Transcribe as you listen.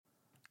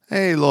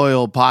Hey,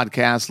 loyal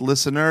podcast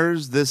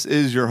listeners. This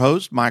is your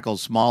host, Michael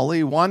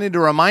Smalley, wanting to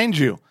remind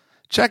you,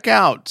 check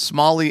out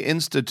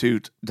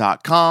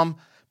smalleyinstitute.com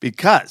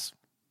because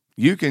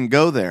you can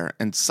go there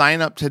and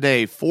sign up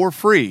today for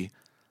free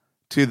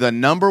to the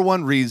number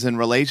one reason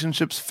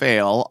relationships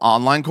fail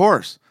online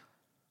course.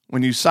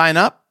 When you sign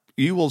up,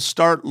 you will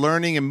start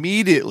learning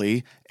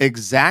immediately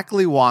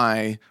exactly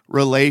why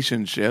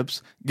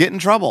relationships get in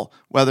trouble,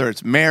 whether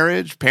it's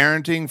marriage,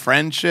 parenting,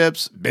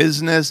 friendships,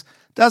 business.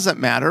 Doesn't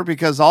matter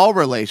because all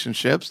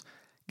relationships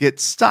get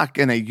stuck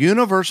in a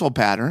universal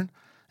pattern,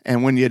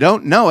 and when you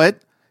don't know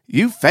it,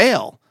 you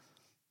fail.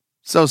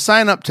 So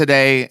sign up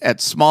today at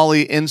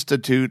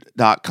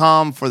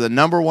smalleyinstitute.com for the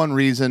number one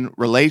reason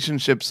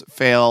relationships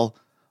fail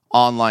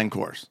online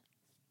course.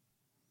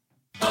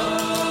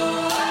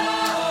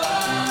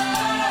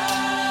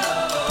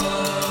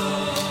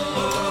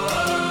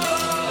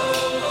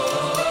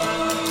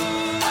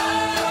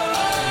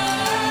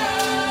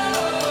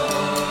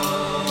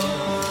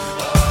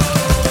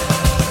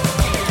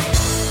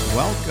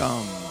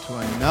 Welcome to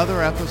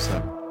another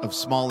episode of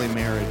Smalley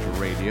Marriage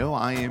Radio.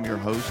 I am your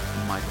host,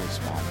 Michael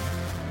Smalley.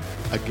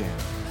 Again,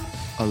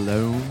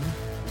 alone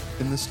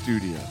in the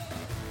studio.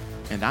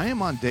 And I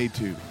am on day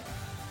 2.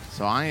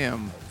 So I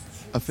am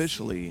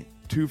officially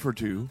 2 for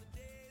 2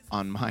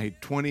 on my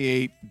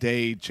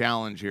 28-day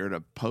challenge here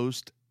to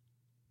post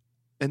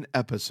an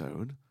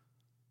episode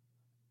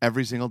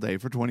every single day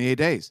for 28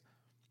 days.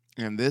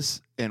 And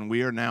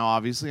we are now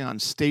obviously on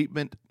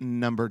statement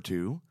number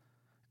 2.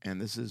 And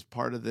this is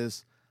part of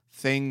this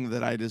thing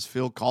that I just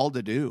feel called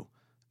to do.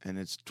 And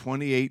it's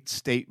 28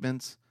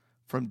 statements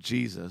from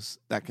Jesus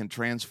that can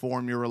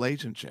transform your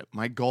relationship.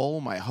 My goal,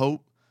 my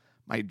hope,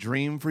 my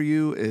dream for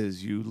you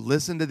is you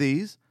listen to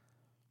these,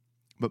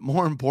 but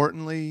more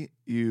importantly,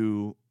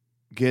 you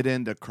get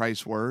into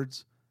Christ's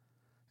words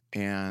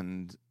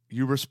and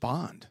you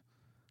respond.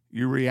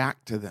 You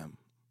react to them.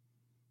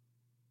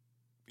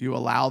 You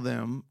allow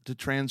them to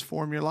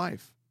transform your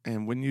life.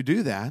 And when you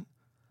do that,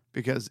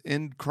 because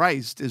in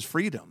Christ is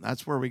freedom.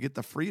 That's where we get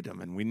the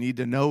freedom, and we need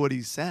to know what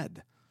he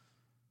said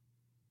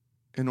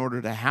in order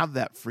to have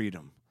that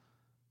freedom.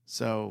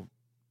 So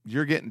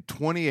you're getting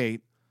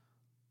 28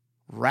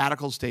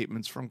 radical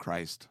statements from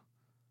Christ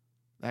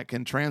that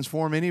can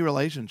transform any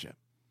relationship.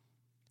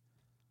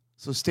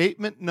 So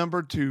statement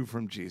number 2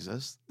 from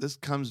Jesus, this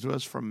comes to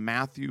us from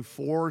Matthew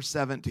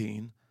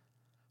 4:17.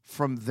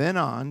 From then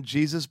on,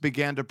 Jesus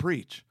began to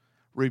preach,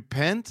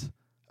 repent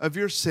of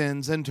your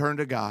sins and turn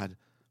to God,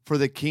 for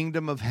the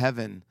kingdom of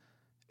heaven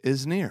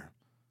is near.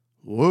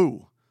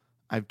 Whoa.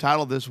 I've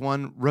titled this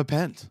one,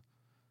 Repent.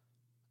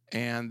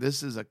 And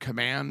this is a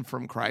command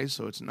from Christ,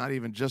 so it's not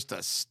even just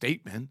a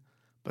statement,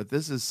 but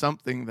this is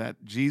something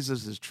that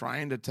Jesus is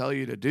trying to tell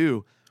you to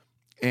do.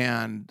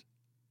 And,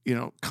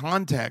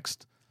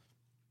 context,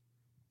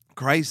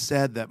 Christ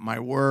said that my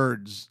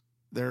words,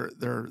 they're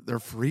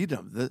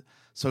freedom.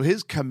 So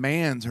his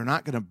commands are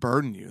not going to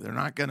burden you. They're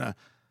not going to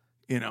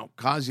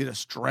cause you to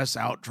stress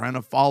out trying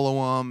to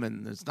follow them,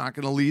 and it's not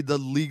going to lead to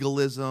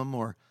legalism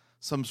or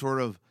some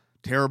sort of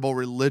terrible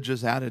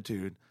religious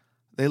attitude.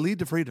 They lead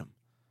to freedom.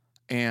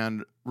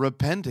 And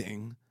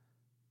repenting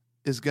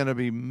is going to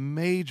be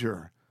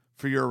major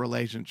for your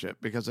relationship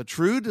because a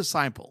true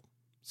disciple,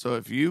 so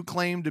if you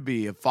claim to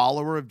be a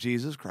follower of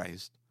Jesus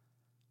Christ,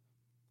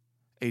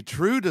 a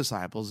true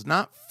disciple is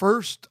not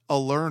first a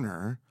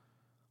learner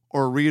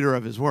or reader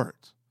of his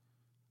words.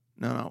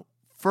 No.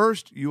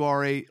 First, you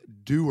are a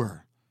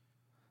doer.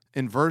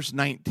 In verse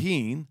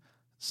 19,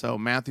 so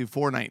Matthew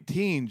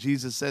 4:19,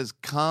 Jesus says,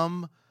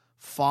 come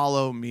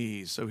follow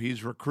me. So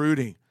he's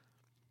recruiting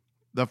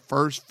the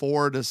first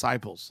 4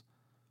 disciples.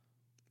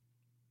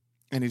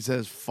 And he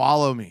says,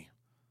 follow me.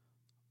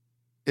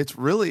 It's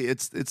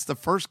the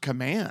first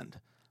command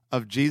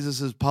of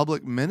Jesus'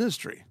 public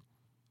ministry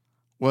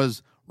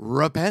was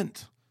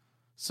repent.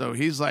 So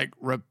he's like,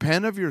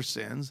 repent of your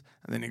sins.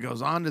 And then he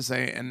goes on to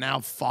say, and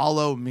now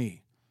follow me.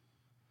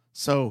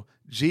 So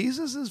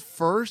Jesus'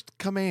 first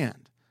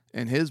command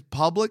in his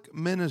public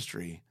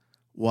ministry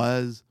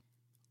was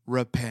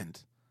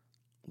repent.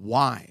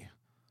 Why?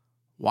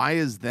 Why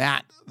is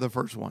that the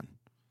first one?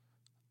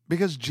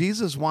 Because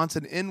Jesus wants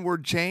an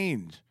inward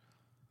change.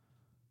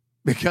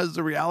 Because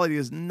the reality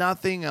is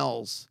nothing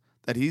else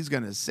that he's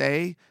going to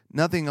say,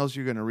 nothing else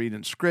you're going to read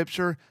in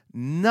Scripture,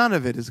 none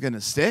of it is going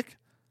to stick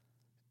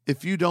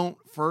if you don't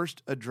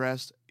first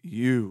address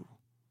you.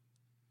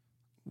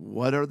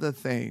 What are the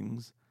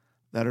things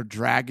that are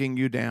dragging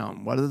you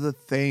down? What are the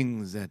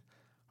things that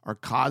are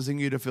causing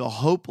you to feel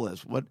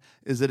hopeless? What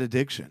is it?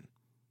 Addiction?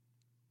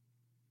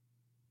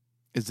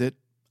 Is it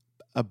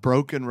a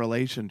broken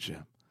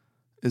relationship?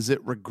 Is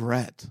it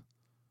regret?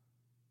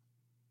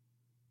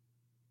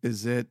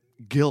 Is it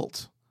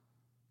guilt?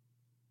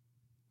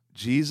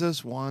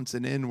 Jesus wants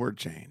an inward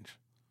change.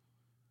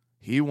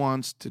 He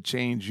wants to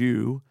change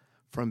you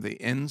from the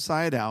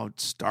inside out,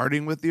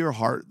 starting with your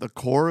heart, the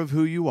core of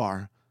who you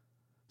are,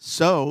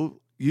 so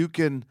you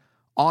can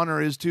honor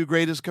his 2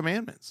 greatest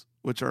commandments,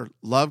 which are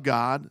love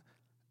God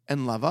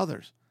and love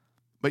others.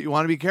 But you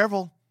want to be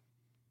careful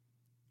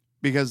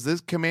because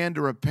this command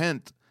to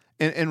repent,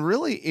 and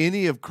really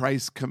any of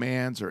Christ's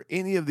commands or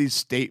any of these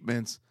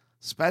statements,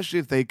 especially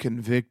if they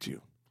convict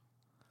you,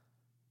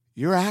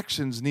 your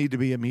actions need to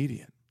be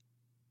immediate.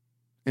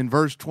 In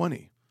verse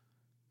 20,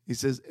 he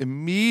says,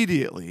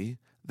 immediately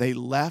they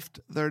left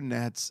their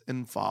nets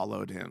and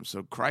followed him.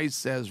 So Christ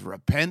says,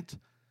 repent.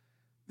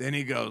 Then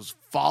he goes,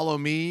 follow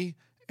me.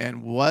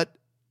 And what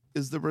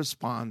is the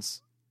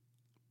response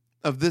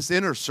of this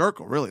inner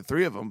circle? Really,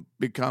 3 of them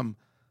become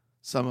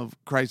some of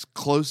Christ's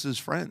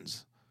closest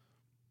friends.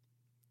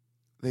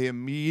 They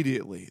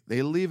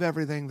leave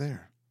everything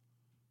there.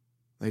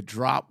 They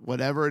drop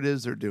whatever it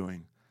is they're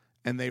doing,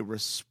 and they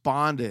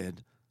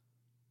responded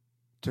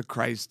to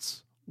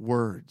Christ's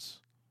words.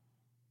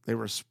 They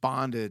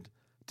responded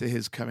to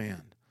his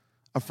command.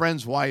 A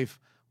friend's wife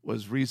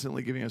was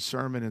recently giving a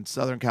sermon in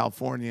Southern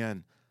California,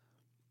 and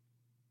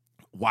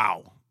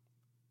wow,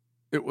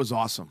 it was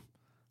awesome.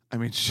 I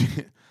mean,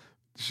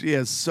 she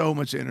has so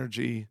much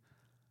energy,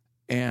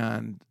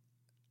 and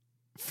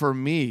for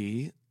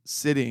me,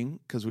 sitting,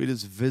 because we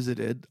just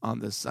visited on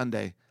this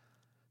Sunday,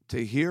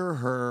 to hear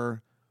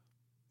her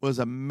was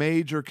a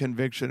major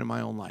conviction in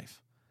my own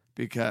life,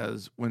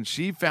 because when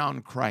she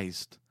found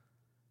Christ,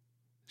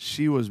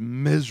 she was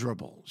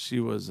miserable. She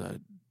was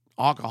an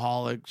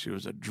alcoholic. She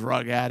was a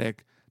drug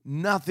addict.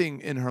 Nothing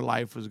in her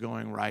life was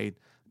going right.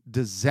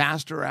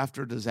 Disaster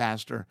after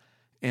disaster.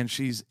 And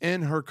she's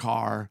in her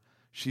car.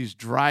 She's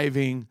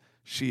driving.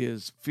 She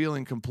is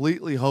feeling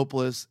completely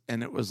hopeless.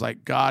 And it was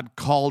like God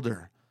called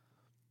her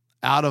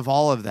out of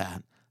all of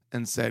that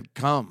and said,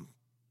 come,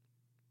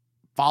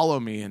 follow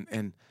me.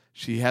 And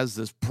she has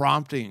this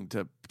prompting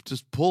to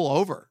just pull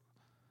over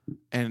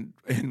and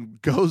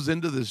goes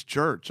into this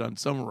church on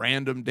some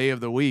random day of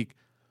the week.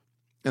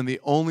 And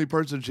the only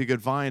person she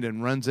could find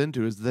and runs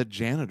into is the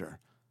janitor.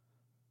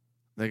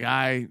 The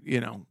guy,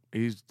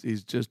 he's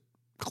just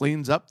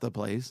cleans up the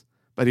place,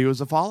 but he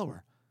was a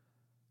follower.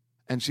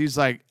 And she's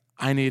like,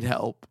 I need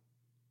help.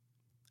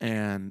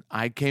 And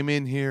I came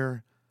in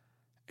here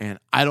and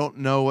I don't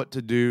know what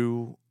to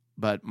do,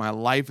 but my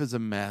life is a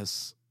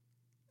mess.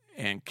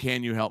 And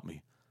can you help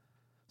me?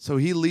 So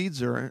he leads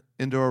her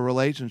into a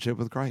relationship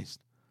with Christ.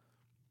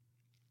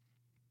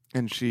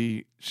 And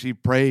she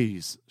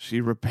prays, she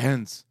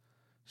repents.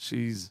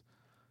 She's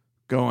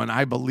going,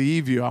 I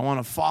believe you. I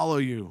want to follow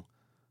you.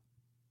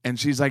 And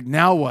she's like,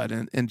 now what?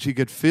 And she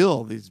could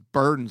feel these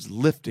burdens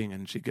lifting,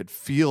 and she could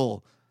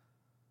feel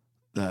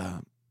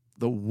the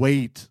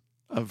weight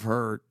of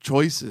her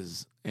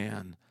choices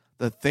and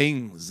the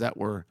things that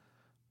were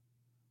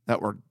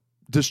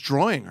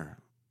destroying her,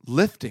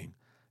 lifting.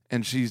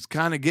 And she's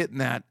kind of getting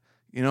that,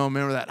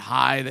 remember that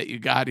high that you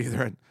got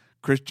either at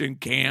Christian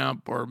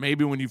camp or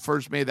maybe when you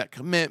first made that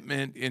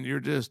commitment and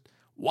you're just,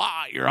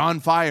 wow, you're on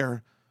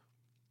fire.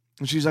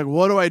 And she's like,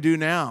 what do I do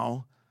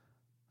now?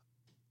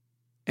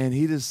 And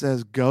he just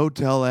says, go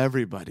tell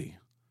everybody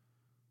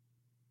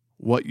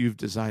what you've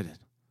decided.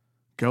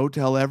 Go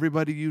tell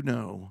everybody you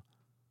know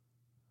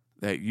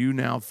that you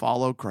now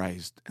follow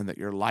Christ and that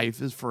your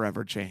life is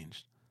forever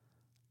changed.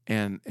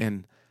 And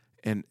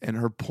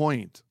her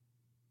point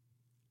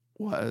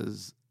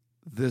was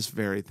this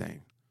very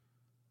thing,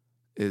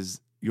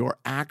 is your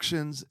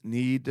actions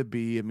need to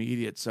be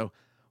immediate. So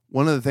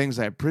one of the things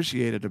I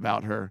appreciated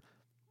about her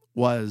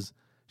was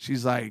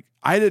she's like,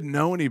 I didn't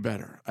know any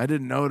better. I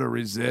didn't know to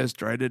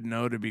resist, or I didn't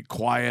know to be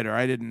quiet, or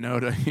I didn't know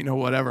to,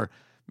 whatever.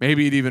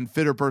 Maybe it even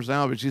fit her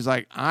personality. But she's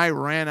like, I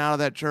ran out of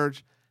that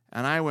church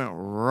and I went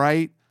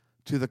right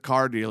to the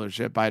car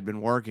dealership I'd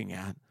been working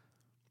at.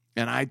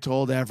 And I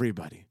told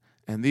everybody.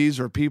 And these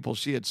are people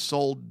she had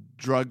sold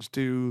drugs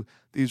to.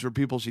 These were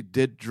people she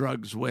did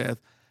drugs with.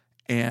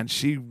 And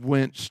she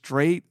went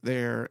straight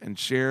there and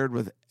shared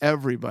with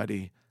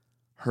everybody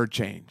her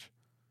change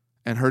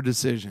and her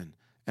decision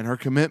and her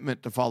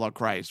commitment to follow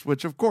Christ,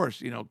 which, of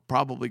course,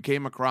 probably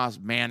came across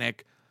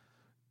manic,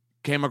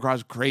 came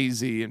across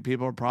crazy, and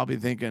people are probably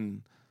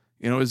thinking,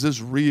 is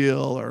this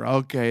real? Or,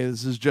 okay,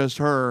 this is just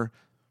her.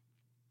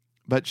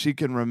 But she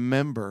can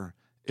remember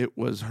it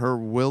was her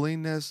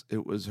willingness,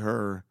 it was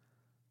her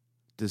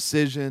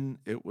decision,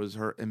 it was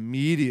her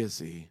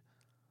immediacy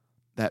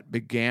that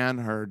began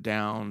her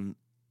down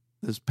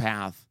this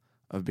path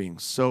of being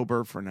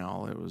sober for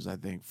now. It was, I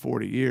think,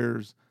 40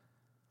 years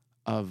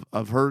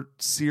of her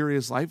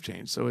serious life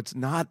change. So it's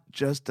not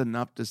just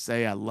enough to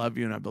say, I love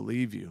you and I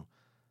believe you.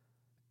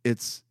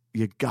 It's,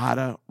 you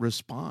gotta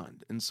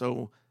respond. And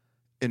so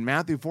in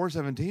Matthew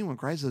 4:17, when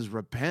Christ says,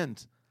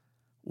 repent,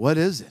 what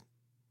is it?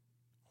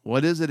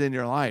 What is it in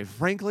your life?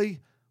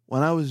 Frankly,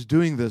 when I was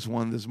doing this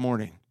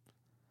morning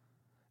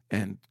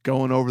and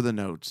going over the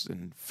notes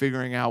and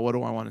figuring out what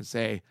do I want to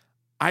say,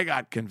 I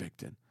got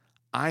convicted.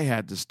 I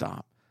had to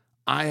stop.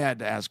 I had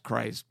to ask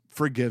Christ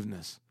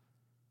forgiveness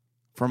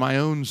for my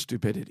own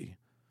stupidity.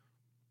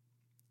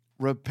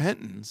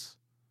 Repentance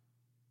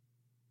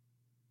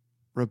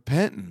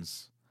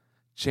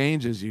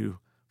changes you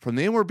from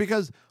the inward,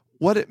 because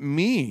what it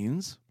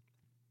means,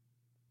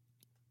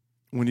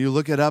 when you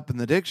look it up in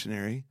the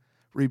dictionary,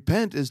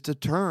 repent is to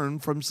turn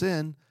from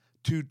sin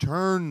to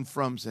turn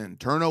from sin,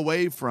 turn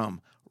away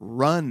from,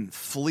 run,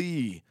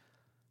 flee,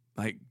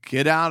 like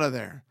get out of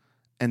there,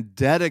 and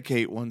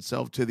dedicate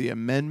oneself to the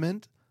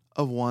amendment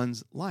of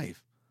one's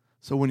life.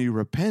 So when you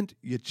repent,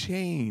 you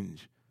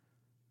change.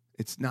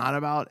 It's not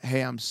about,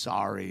 hey, I'm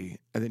sorry,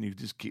 and then you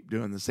just keep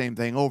doing the same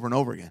thing over and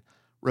over again.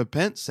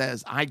 Repent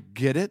says, I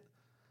get it.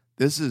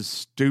 This is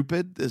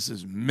stupid. This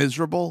is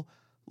miserable.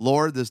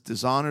 Lord, this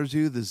dishonors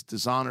you. This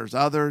dishonors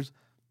others.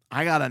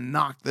 I got to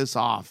knock this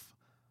off.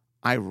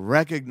 I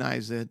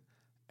recognize it,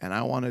 and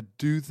I want to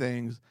do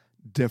things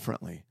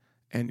differently.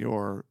 And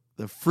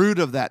the fruit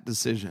of that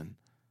decision,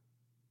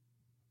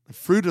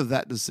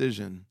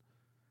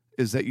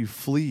 is that you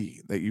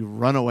flee, that you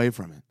run away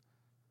from it.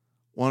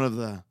 One of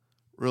the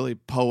really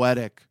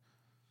poetic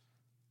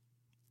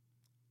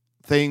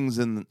things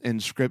in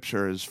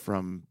Scripture is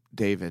from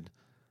David,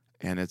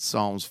 and it's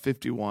Psalms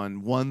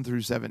 51, 1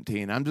 through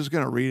 17. I'm just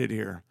going to read it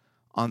here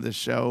on this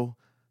show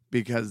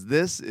because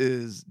this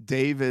is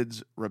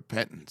David's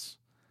repentance.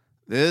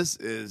 This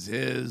is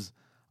his,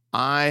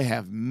 I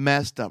have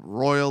messed up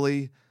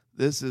royally.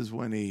 This is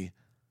when he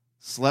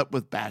slept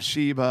with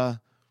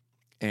Bathsheba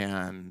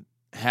and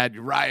had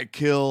Uriah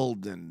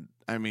killed. And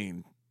I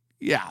mean,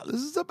 yeah,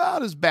 this is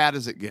about as bad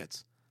as it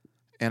gets.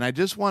 And I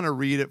just want to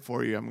read it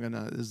for you.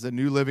 This is the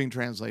New Living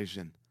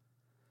Translation.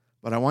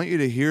 But I want you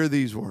to hear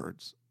these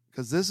words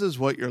because this is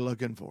what you're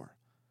looking for.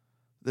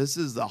 This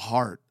is the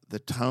heart, the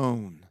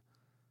tone,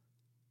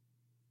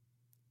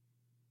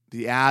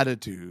 the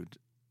attitude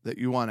that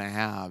you want to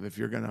have if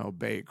you're going to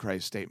obey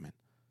Christ's statement,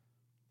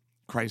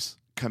 Christ's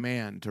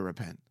command to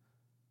repent.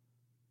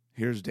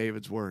 Here's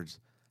David's words.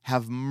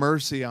 Have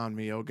mercy on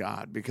me, O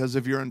God, because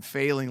of your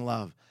unfailing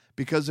love,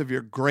 because of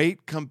your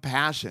great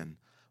compassion.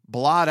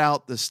 Blot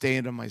out the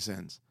stain of my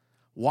sins.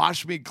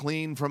 Wash me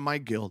clean from my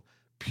guilt.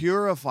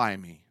 Purify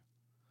me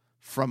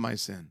from my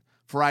sin.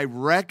 For I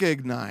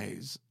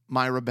recognize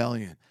my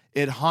rebellion.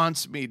 It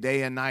haunts me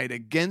day and night.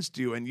 Against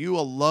you and you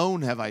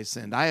alone have I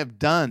sinned. I have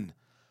done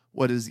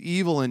what is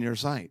evil in your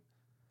sight.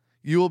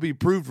 You will be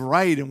proved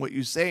right in what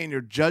you say, and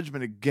your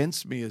judgment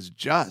against me is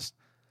just.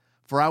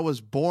 For I was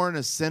born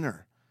a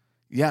sinner.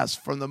 Yes,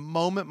 from the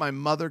moment my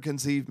mother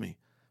conceived me.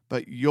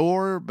 But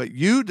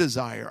you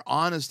desire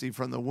honesty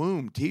from the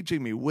womb,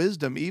 teaching me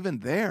wisdom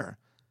even there.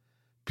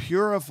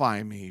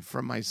 Purify me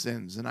from my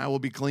sins, and I will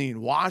be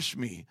clean. Wash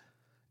me,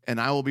 and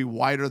I will be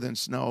whiter than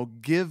snow.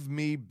 Give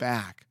me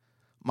back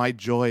my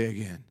joy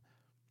again.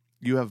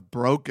 You have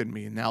broken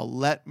me. Now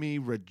let me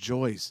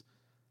rejoice.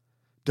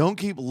 Don't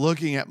keep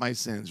looking at my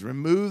sins.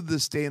 Remove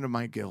the stain of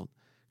my guilt.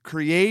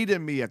 Create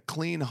in me a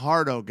clean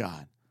heart, O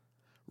God.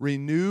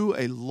 Renew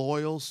a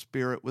loyal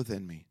spirit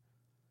within me.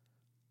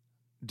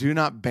 Do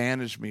not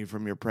banish me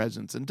from your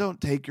presence, and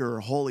don't take your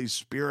Holy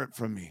Spirit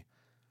from me.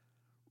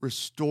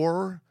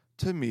 Restore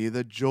to me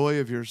the joy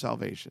of your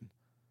salvation,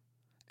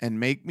 and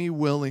make me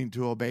willing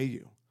to obey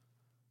you.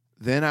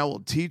 Then I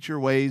will teach your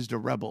ways to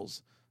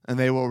rebels, and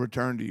they will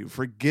return to you.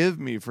 Forgive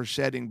me for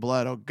shedding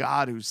blood, O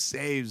God who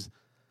saves.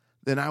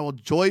 Then I will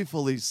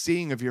joyfully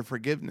sing of your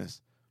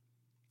forgiveness.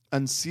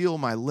 Unseal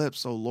my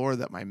lips, O Lord,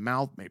 that my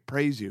mouth may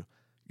praise you.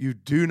 You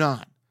do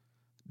not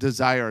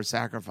desire a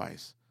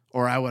sacrifice,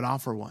 or I would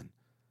offer one.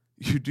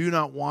 You do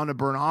not want a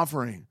burnt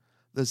offering.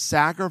 The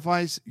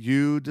sacrifice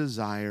you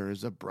desire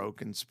is a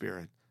broken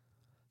spirit.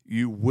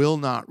 You will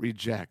not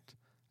reject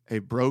a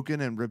broken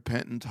and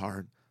repentant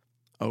heart,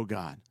 O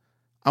God.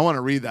 I want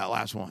to read that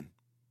last one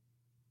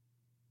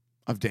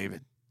of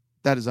David.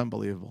 That is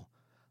unbelievable.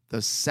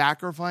 The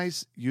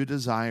sacrifice you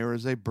desire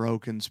is a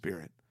broken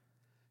spirit.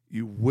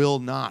 You will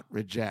not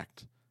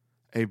reject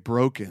a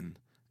broken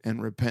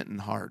and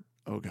repentant heart,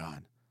 O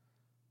God.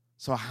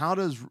 So how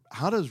does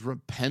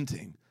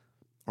repenting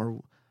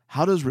or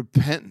how does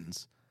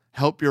repentance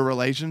help your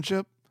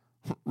relationship?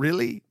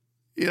 Really?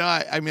 You know,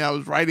 I mean, I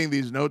was writing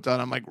these notes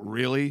down. I'm like,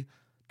 really?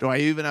 Do I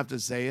even have to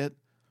say it?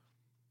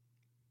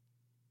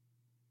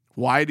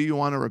 Why do you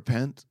want to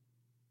repent?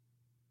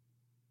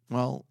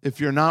 Well, if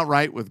you're not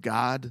right with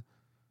God,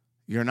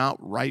 you're not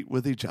right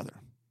with each other.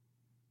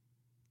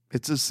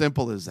 It's as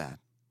simple as that.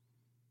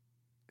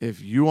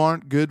 If you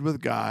aren't good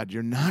with God,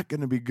 you're not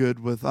going to be good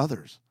with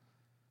others.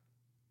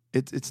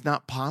 It's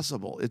not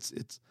possible.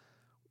 It's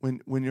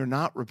when you're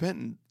not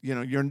repentant,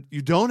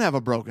 you don't have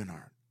a broken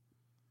heart.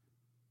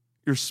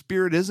 Your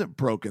spirit isn't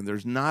broken.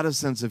 There's not a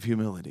sense of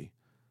humility,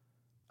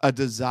 a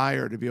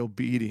desire to be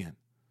obedient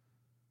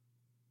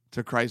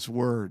to Christ's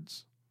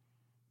words.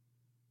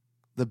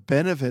 The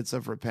benefits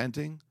of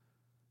repenting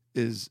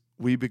is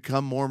we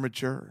become more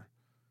mature.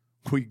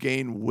 We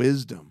gain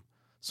wisdom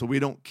so we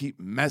don't keep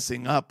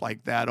messing up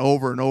like that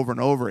over and over and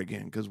over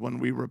again. Because when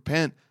we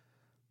repent,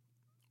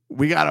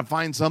 we got to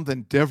find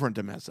something different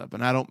to mess up.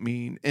 And I don't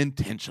mean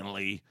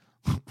intentionally,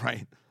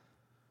 right?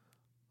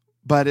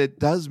 But it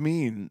does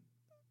mean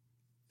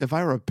if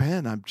I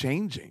repent, I'm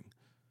changing.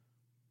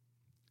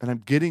 And I'm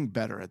getting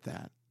better at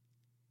that.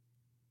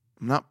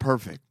 I'm not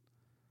perfect,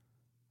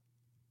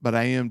 but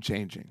I am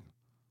changing.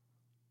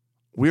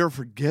 We are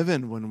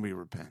forgiven when we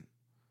repent.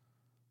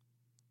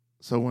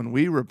 So when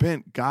we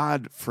repent,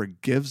 God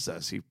forgives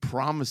us. He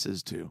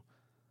promises to.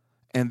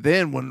 And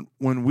then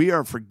when we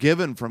are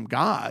forgiven from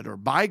God or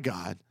by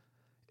God,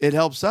 it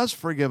helps us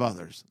forgive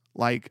others,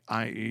 like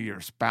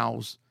your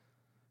spouse,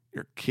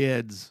 your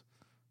kids,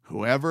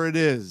 whoever it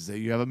is that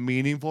you have a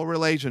meaningful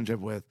relationship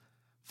with.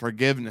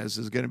 Forgiveness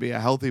is going to be a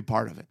healthy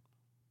part of it.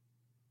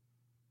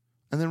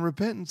 And then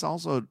repentance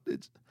also,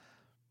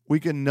 we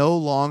can no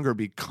longer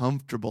be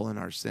comfortable in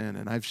our sin.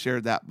 And I've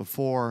shared that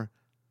before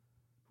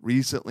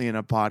recently in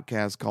a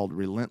podcast called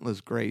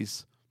Relentless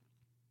Grace,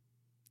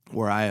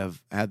 where I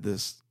have had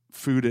this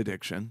food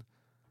addiction.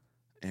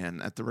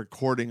 And at the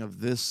recording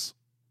of this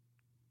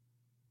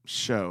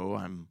show,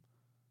 I'm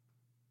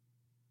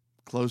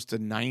close to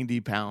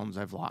 90 pounds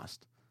I've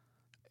lost.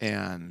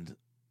 And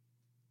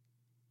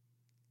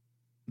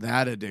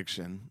that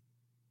addiction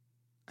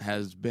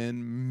has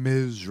been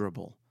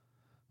miserable.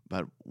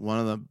 But one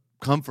of the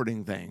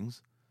comforting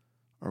things,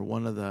 or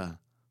one of the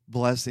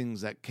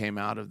blessings that came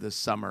out of this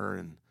summer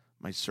and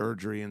my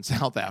surgery in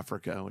South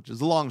Africa, which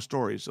is a long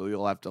story, so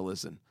you'll have to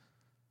listen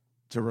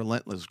to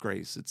Relentless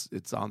Grace.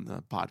 It's on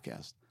the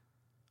podcast,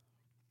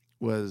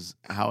 was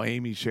how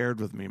Amy shared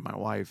with me, my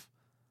wife,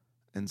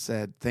 and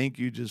said, thank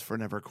you just for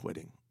never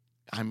quitting.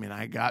 I mean,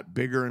 I got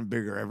bigger and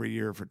bigger every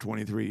year for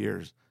 23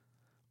 years,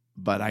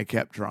 but I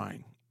kept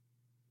trying.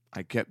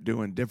 I kept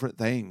doing different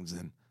things.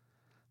 And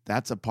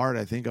that's a part,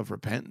 I think, of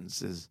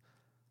repentance is,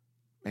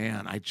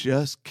 man, I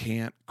just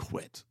can't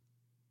quit.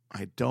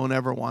 I don't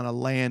ever want to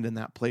land in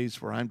that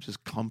place where I'm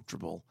just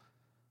comfortable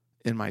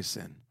in my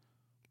sin.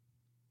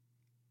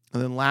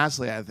 And then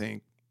lastly, I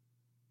think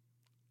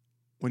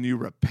when you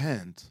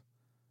repent,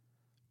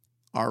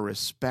 our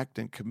respect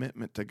and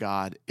commitment to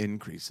God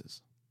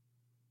increases.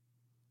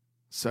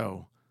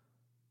 So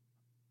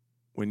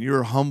when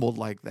you're humbled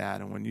like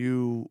that, and when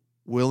you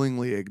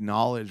willingly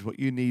acknowledge what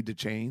you need to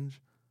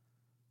change,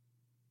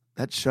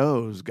 that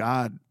shows,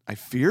 God, I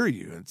fear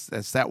you.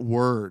 That's that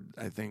word,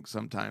 I think,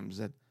 sometimes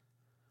that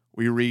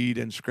we read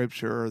in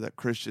Scripture that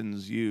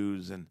Christians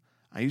use. And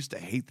I used to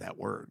hate that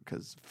word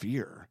because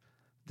fear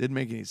didn't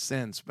make any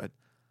sense. But,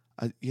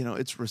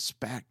 it's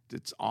respect.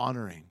 It's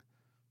honoring.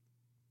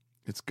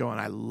 It's going,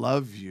 I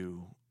love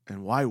you,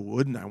 and why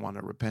wouldn't I want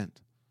to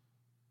repent?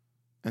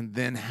 And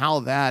then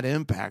how that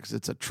impacts,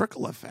 it's a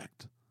trickle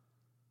effect.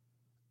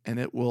 And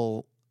it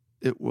will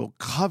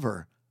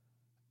cover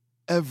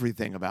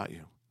everything about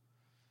you.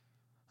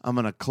 I'm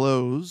going to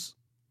close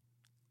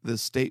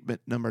this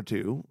statement number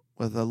 2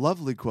 with a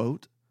lovely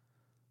quote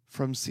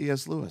from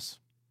C.S. Lewis.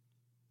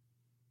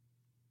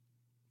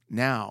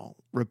 Now,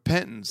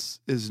 repentance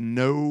is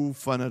no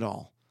fun at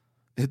all.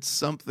 It's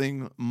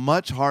something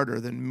much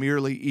harder than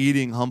merely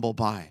eating humble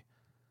pie.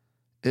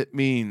 It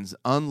means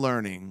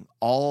unlearning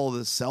all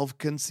the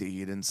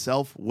self-conceit and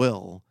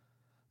self-will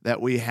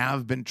that we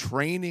have been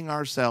training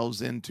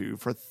ourselves into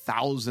for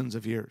thousands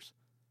of years.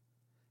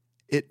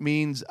 It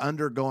means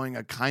undergoing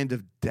a kind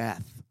of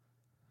death.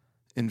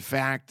 In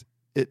fact,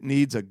 it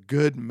needs a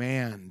good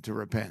man to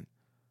repent.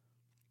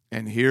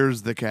 And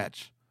here's the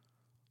catch.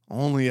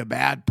 Only a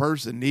bad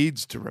person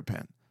needs to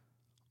repent.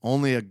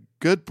 Only a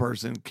good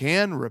person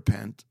can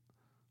repent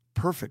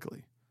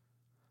perfectly.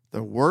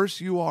 The worse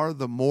you are,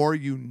 the more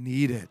you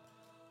need it,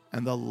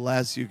 and the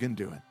less you can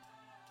do it.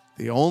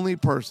 The only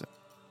person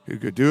who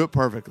could do it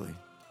perfectly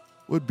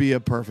would be a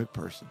perfect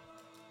person.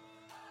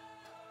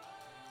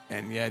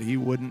 And yet he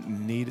wouldn't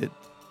need it.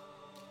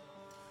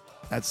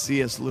 That's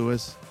C.S.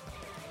 Lewis.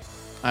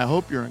 I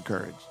hope you're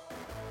encouraged.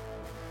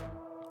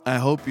 I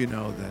hope you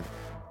know that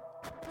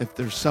if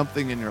there's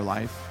something in your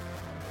life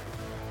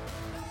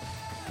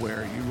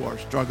where you are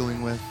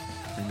struggling with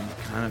and you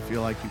kind of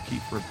feel like you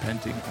keep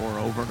repenting for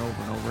over and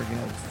over and over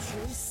again,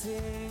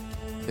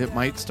 it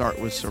might start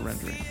with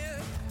surrendering.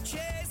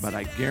 But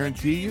I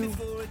guarantee you,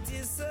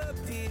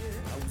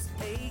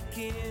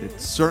 it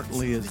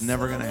certainly is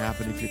never going to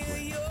happen if you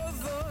quit.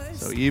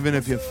 So even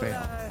if you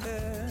fail,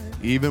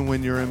 even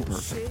when you're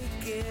imperfect,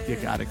 you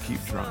got to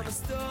keep trying.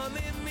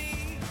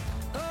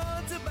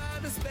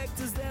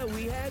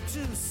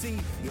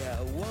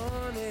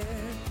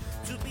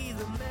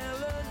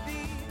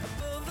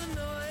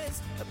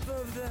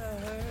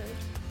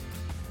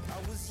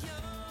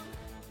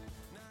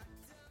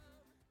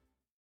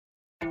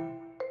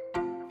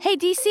 Hey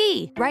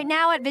DC, right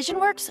now at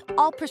VisionWorks,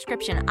 all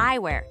prescription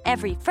eyewear,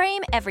 every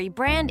frame, every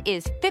brand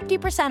is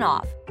 50%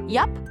 off.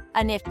 Yup,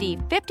 a nifty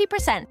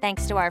 50%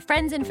 thanks to our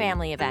friends and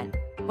family event.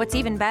 What's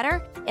even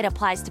better, it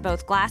applies to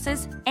both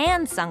glasses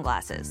and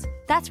sunglasses.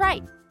 That's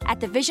right.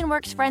 At the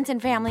VisionWorks Friends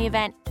and Family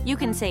event, you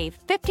can save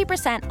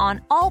 50%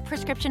 on all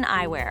prescription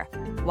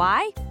eyewear.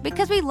 Why?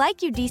 Because we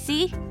like you,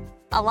 DC.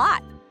 A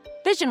lot.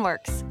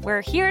 VisionWorks,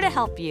 we're here to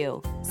help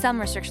you. Some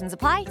restrictions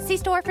apply. See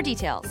store for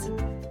details.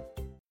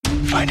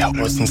 Find out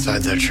what's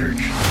inside that church.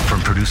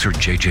 From producer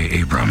J.J.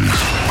 Abrams,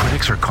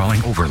 critics are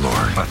calling Overlord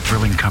a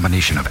thrilling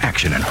combination of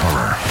action and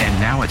horror. And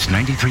now it's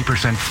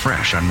 93%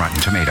 fresh on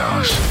Rotten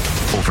Tomatoes.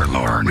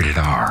 Overlord, rated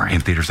R,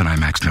 in theaters and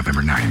IMAX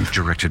November 9th,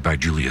 directed by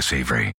Julius Avery.